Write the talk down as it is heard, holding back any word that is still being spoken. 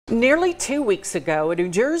Nearly 2 weeks ago, a New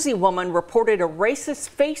Jersey woman reported a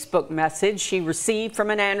racist Facebook message she received from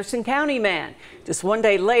an Anderson County man. Just one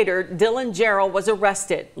day later, Dylan Gerald was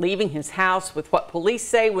arrested, leaving his house with what police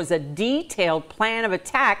say was a detailed plan of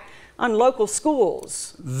attack on local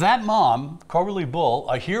schools. That mom, Coberly Bull,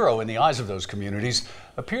 a hero in the eyes of those communities,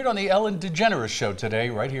 appeared on the Ellen Degeneres show today,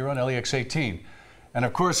 right here on LEX 18. And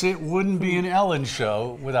of course, it wouldn't be an Ellen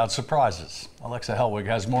show without surprises. Alexa Helwig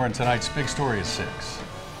has more in tonight's Big Story at 6.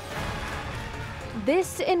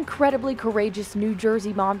 This incredibly courageous New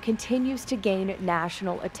Jersey mom continues to gain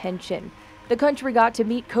national attention. The country got to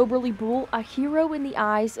meet Coberly Bull, a hero in the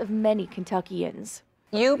eyes of many Kentuckians.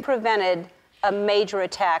 You prevented a major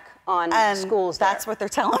attack on schools there. That's what they're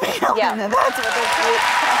telling me. Yeah. That's what they're telling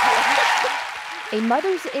me. A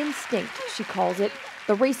mother's instinct, she calls it.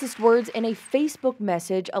 The racist words in a Facebook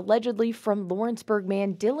message allegedly from Lawrenceburg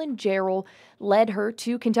man Dylan Gerald led her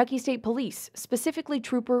to Kentucky State Police, specifically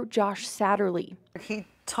Trooper Josh Satterley. He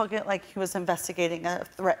took it like he was investigating a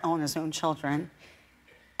threat on his own children.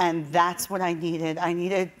 And that's what I needed. I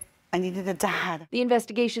needed a dad. The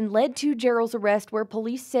investigation led to Gerald's arrest, where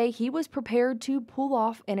police say he was prepared to pull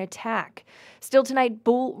off an attack. Still tonight,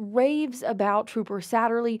 Bull raves about Trooper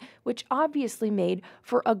Satterley, which obviously made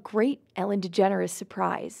for a great Ellen DeGeneres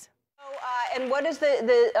surprise. And what is the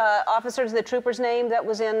the trooper's name that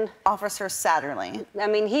was in? Officer Satterley. I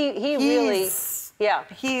mean, he really, yeah.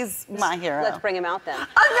 He's my hero. Let's bring him out then.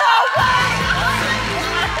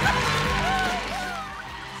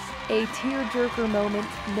 A tearjerker moment,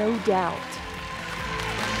 no doubt.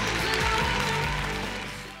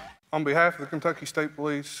 On behalf of the Kentucky State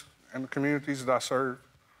Police and the communities that I serve,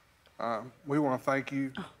 we want to thank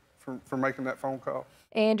you for making that phone call.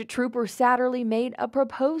 And Trooper Satterley made a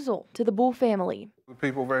proposal to the Bull family. The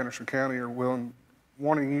people of Anderson County are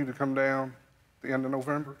wanting you to come down at the end of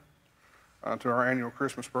November to our annual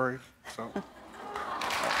Christmas parade. So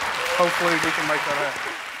hopefully we can make that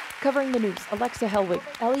happen. Covering the news, Alexa Helwig,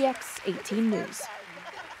 LEX 18 News.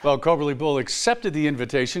 Well, Coberly Bull accepted the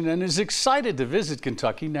invitation and is excited to visit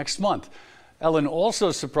Kentucky next month. Ellen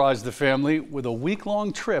also surprised the family with a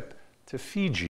week-long trip to Fiji.